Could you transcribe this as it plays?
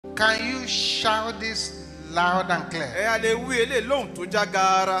Can you shout this loud and clear?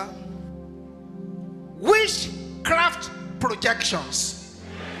 Witchcraft projections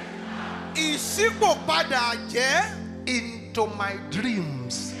into my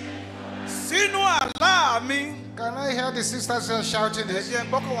dreams. Can I hear the sisters shouting this?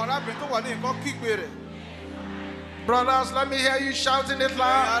 Brothers, let me hear you shouting it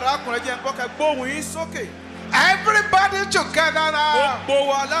loud. Everybody together now.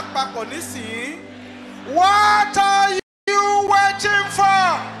 What are you waiting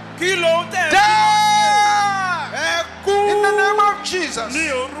for? In the name of Jesus.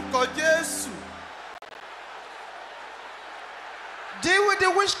 Deal with the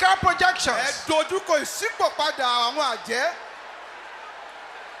witchcraft projections.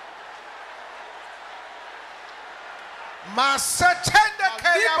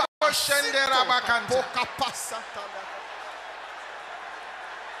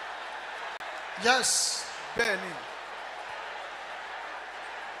 Yes, Benny.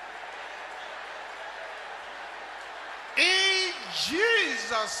 In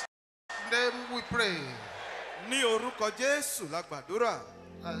Jesus' name we pray.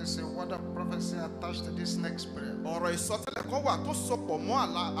 There is a word of prophecy attached to this next prayer. There are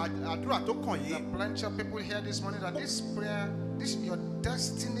plenty of people here this morning that this prayer, your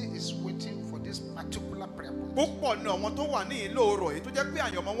destiny is waiting for this particular prayer point. And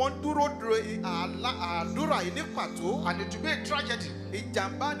it will be a tragedy if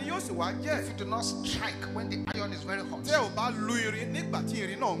you do not strike when the iron is very hot.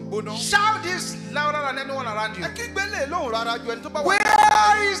 Shout this louder than anyone around you.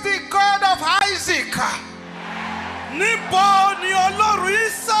 Where is the God of Isaac?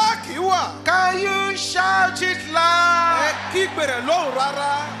 Can you shout it loud?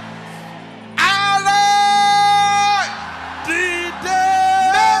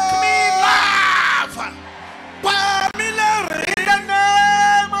 Make me laugh. In the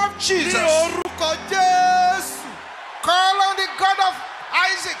name of Jesus. Call on the God of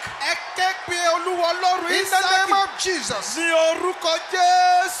Isaac. In the name of Jesus.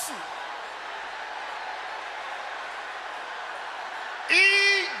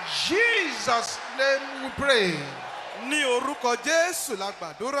 In Jesus' name we pray.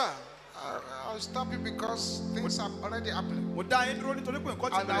 I'll stop you because things are already happening. And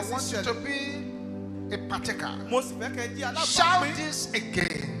I want you to be a partaker. Shout this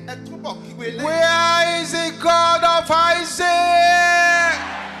again. Where is the God of Isaac?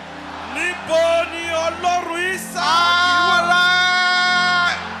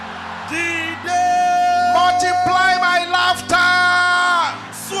 Multiply my laughter.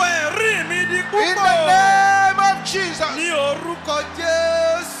 In the name of Jesus.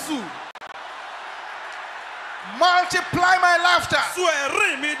 Multiply my laughter.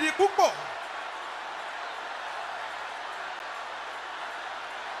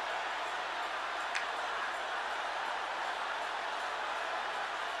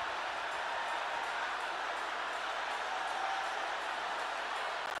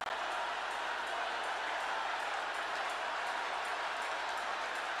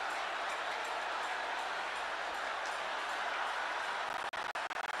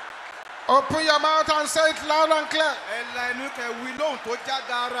 Open your mouth and say it loud and clear.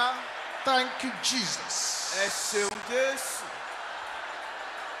 Thank you, Jesus.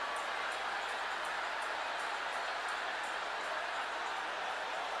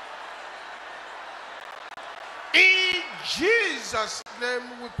 In Jesus'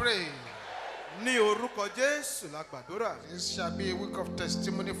 name we pray. This shall be a week of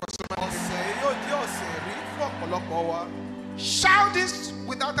testimony for so many people. Shout this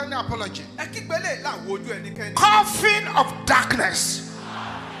without any apology. Coffin of darkness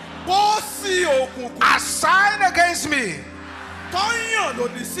assigned against me,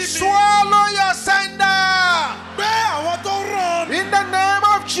 swallow your sender. In the name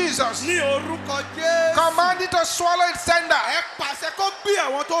of Jesus. Command it to swallow its sender.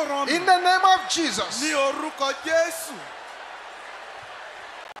 In the name of Jesus.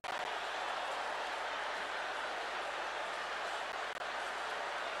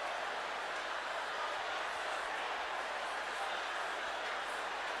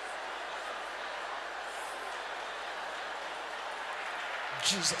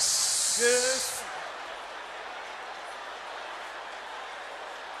 Jesus. Yes.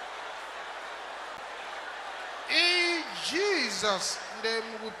 In Jesus' name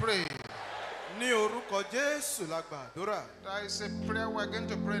we pray. There is a prayer we're going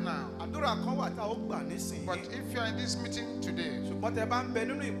to pray now. But if you are in this meeting today, you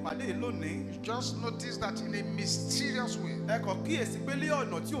just notice that in a mysterious way,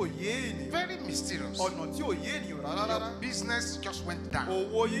 very mysterious, your business just went down.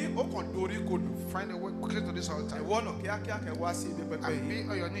 Find a way quickly to this altar and be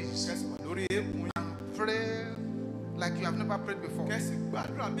on your knees and pray like you have never prayed before. Pray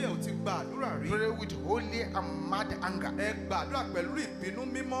with holy and mad anger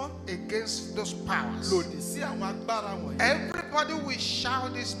against those powers. Everybody will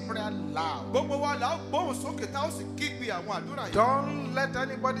shout this prayer loud. Don't let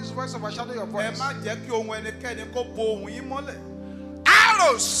anybody's voice overshadow your voice.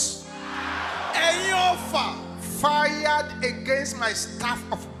 Arrows fired against my staff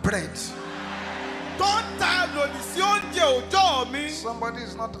of bread. Somebody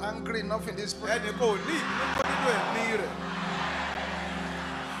is not angry enough in this prayer.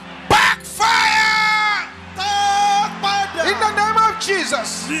 Backfire! In the name of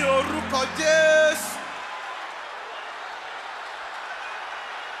Jesus.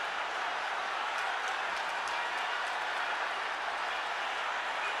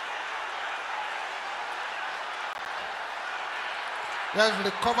 Let's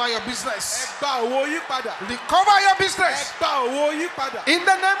recover your business. Recover your business. In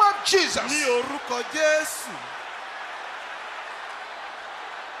the name of Jesus.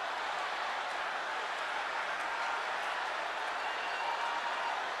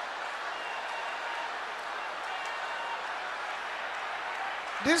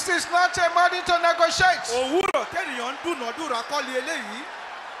 This is not a money to negotiate.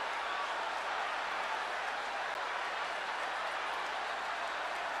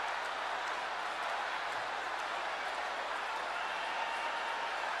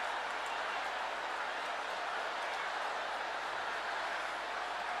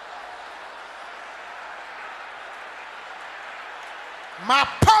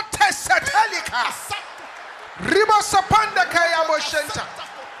 Mapote satelika. Ribo sapanda kaya boshenta.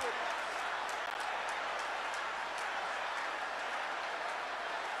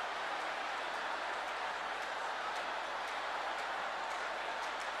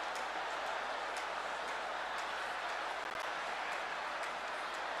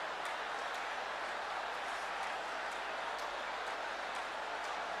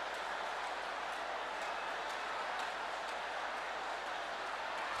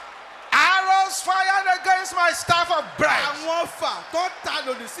 Fired against my staff of bread.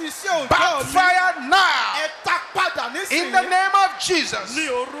 Backfire now. In the name of Jesus.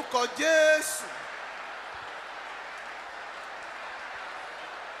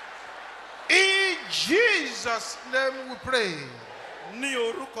 In Jesus' name we pray.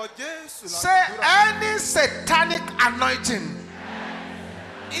 Say any satanic anointing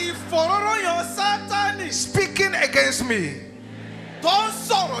speaking against me.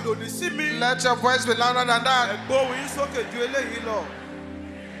 Let your voice be louder than that.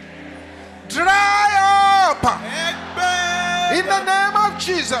 Dry up. In the name of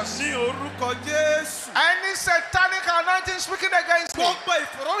Jesus. Any satanic anointing speaking against me,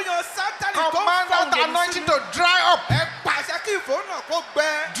 command that anointing to dry up.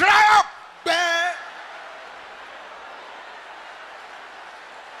 Dry up.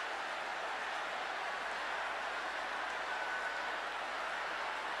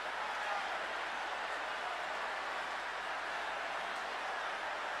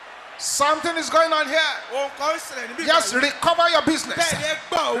 Something is going on here. Just recover your business.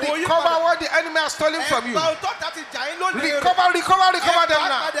 Recover what the enemy has stolen from you. Recover them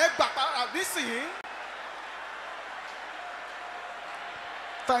now.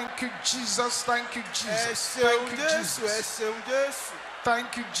 Thank you, Jesus. Thank you, Jesus. Thank you, Jesus.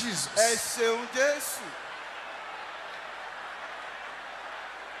 Thank you, Jesus.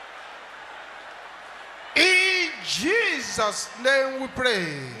 In Jesus' name we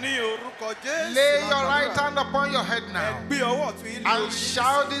pray. Lay your right hand upon your head now and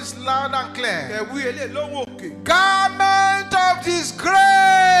shout this loud and clear. Garment of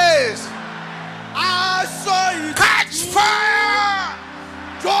disgrace, catch fire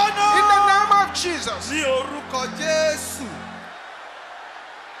in the name of Jesus.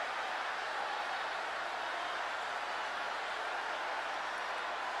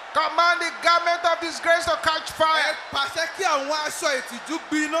 Command the garment of disgrace to catch fire.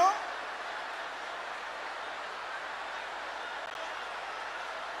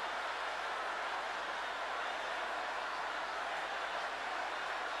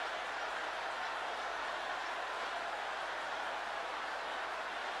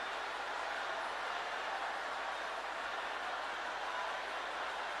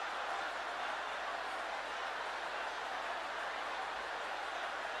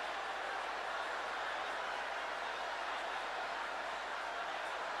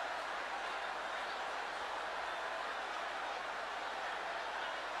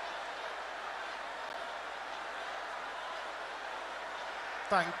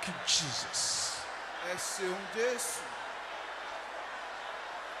 Thank you, Jesus.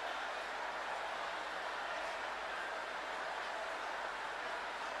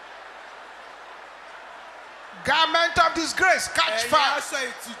 Garment of disgrace, catch fire.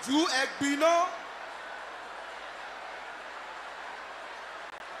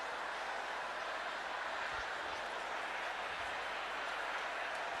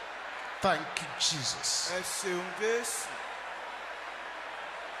 Thank you, Jesus.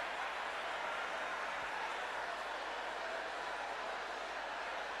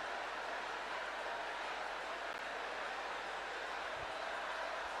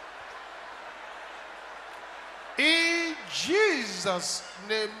 In Jesus'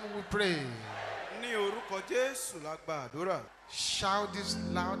 name we pray. Shout this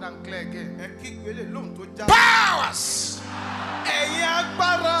loud and clear again. Powers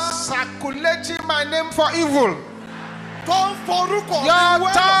circulating my name for evil.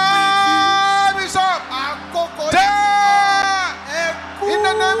 Your time is up. In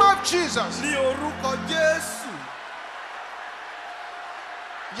the name of Jesus.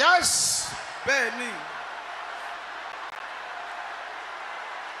 Yes.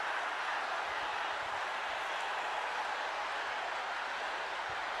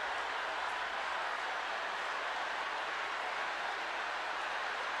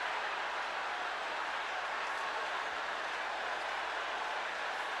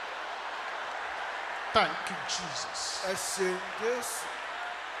 Thank you, Jesus.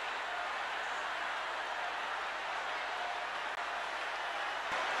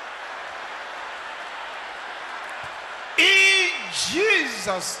 In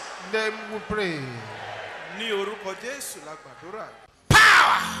Jesus' name we pray.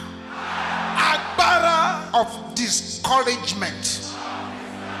 Power of discouragement.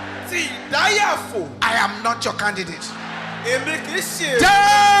 I am not your candidate.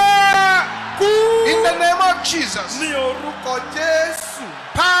 In the name of Jesus.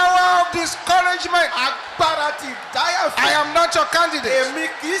 Power of discouragement. I am not your candidate.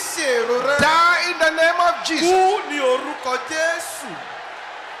 Die in the name of Jesus.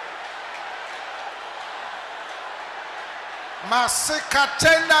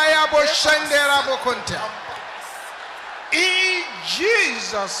 In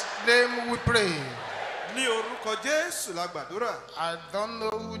Jesus' name we pray. I don't know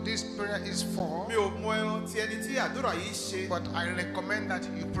who this prayer is for, but I recommend that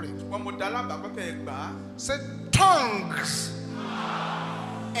you pray. Say, tongues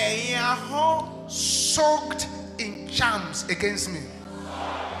soaked in charms against me.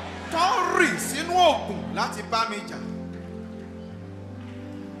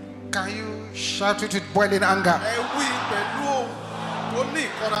 Can you shout it with boiling anger?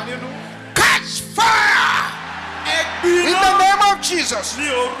 Catch fire! In the name of Jesus.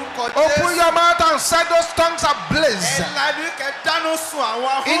 Open your mouth and set those tongues ablaze.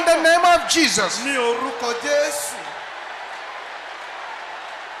 In the name of Jesus.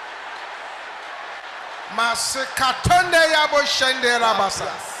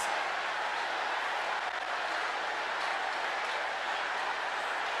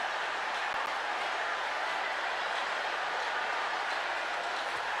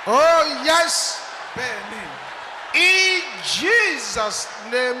 Oh yes. In Jesus'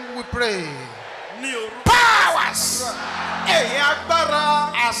 name we pray. Powers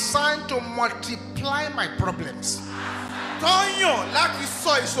assigned to multiply my problems.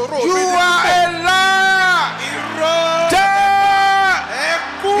 You are a liar.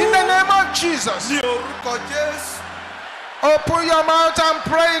 In the name of Jesus. Open your mouth and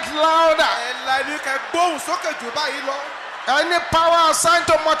pray it louder. Any power assigned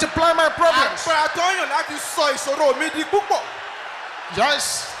to multiply my problems.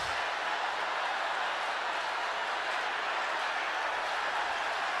 Yes.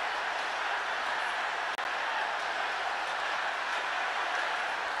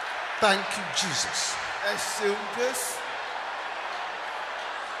 Thank you, Jesus.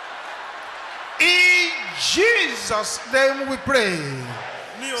 In Jesus' name we pray.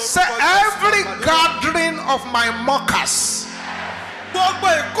 Say, every gathering of my mockers,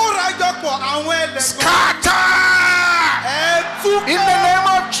 scatter in the name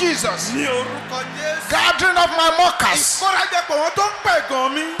of Jesus. Gathering of my mockers,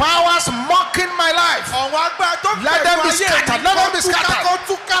 powers mocking my life, let them be scattered. Let them be scattered.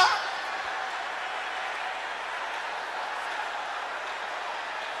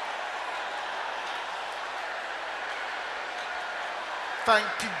 Thank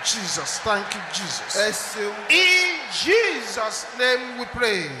you, Jesus. Thank you, Jesus. In Jesus' name we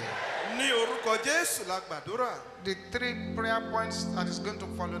pray. the 3 prayer points that is going to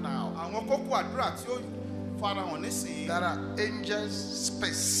follow now. There are angels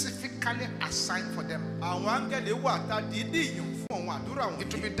specifically assigned for them. It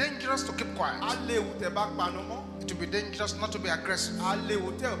will be dangerous to keep quiet. It will be dangerous not to be aggressive.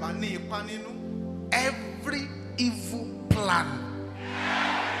 Every evil plan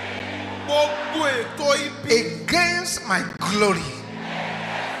against my glory,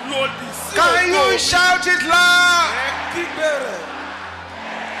 can you shout it loud?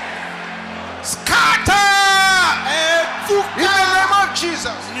 Scatter in the name of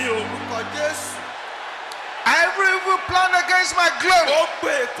Jesus. Every evil plan against my glory,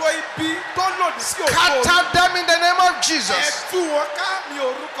 scatter them in the name of Jesus.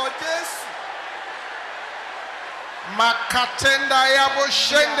 Makatenda yabo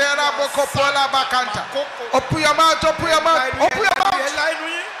shendera bokopola bakanta. Open your mouth, open your mouth, open your mouth,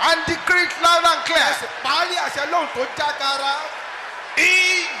 and decree it loud and clear.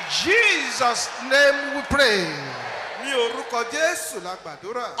 In Jesus' name we pray.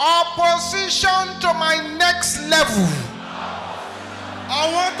 Opposition to my next level.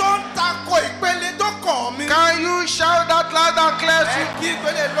 Can you shout that loud and clear?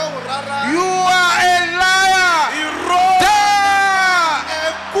 You are a liar.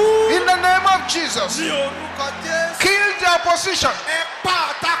 In the name of Jesus. Kill the opposition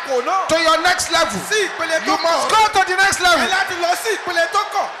to your next level. You must go to the next level.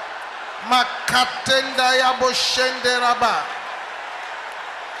 Makatenda yabo shenderaba.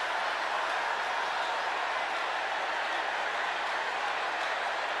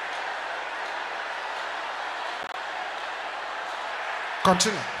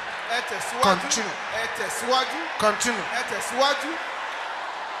 Continue. Continue. Continue.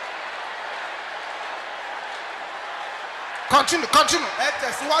 Continue. Continue.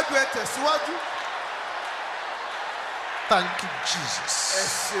 Thank you,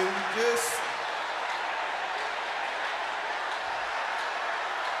 Jesus.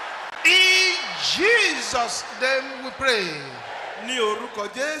 In Jesus' name we pray.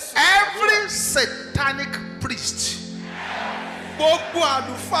 Every satanic priest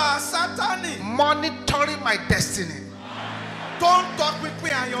monitoring my destiny.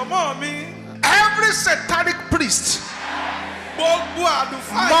 Every satanic priest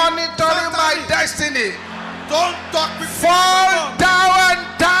monitoring my destiny. Fall down and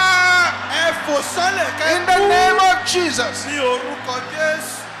die in the name of Jesus.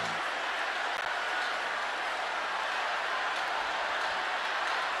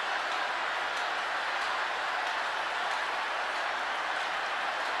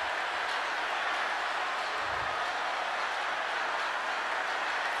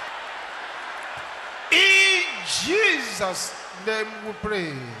 In Jesus' name we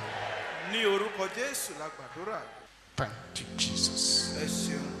pray. Thank you, Jesus.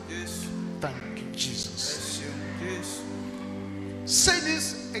 Thank you, Jesus. Say this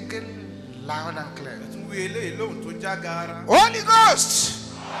again loud and clear. Holy Ghost,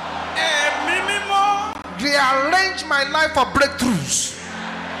 rearrange my life for breakthroughs.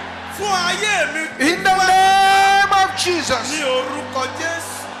 In the name of Jesus.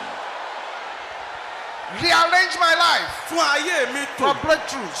 Rearrange my life for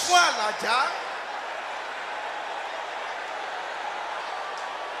breakthroughs.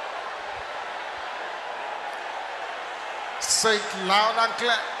 Say it loud and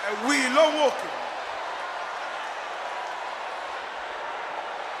clear.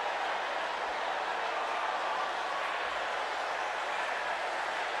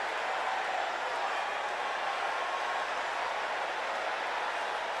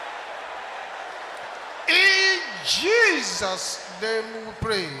 Jesus' name we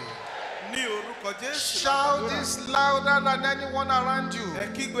pray. Shout this louder than anyone around you.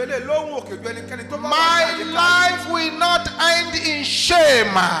 My life will not end in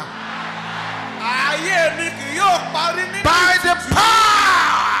shame. By the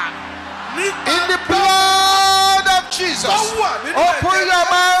power in the blood of Jesus. Open your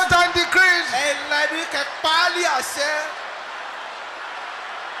mouth and decree.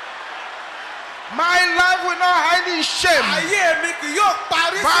 My life will not end in shame.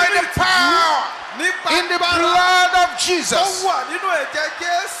 By the power in the blood of Jesus.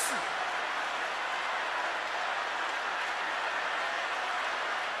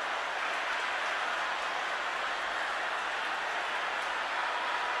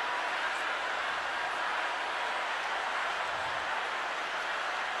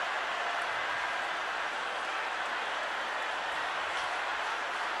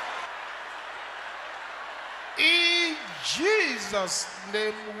 In Jesus'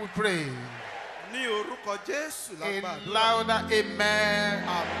 name we pray. A louder amen.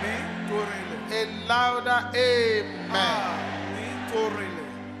 A louder amen.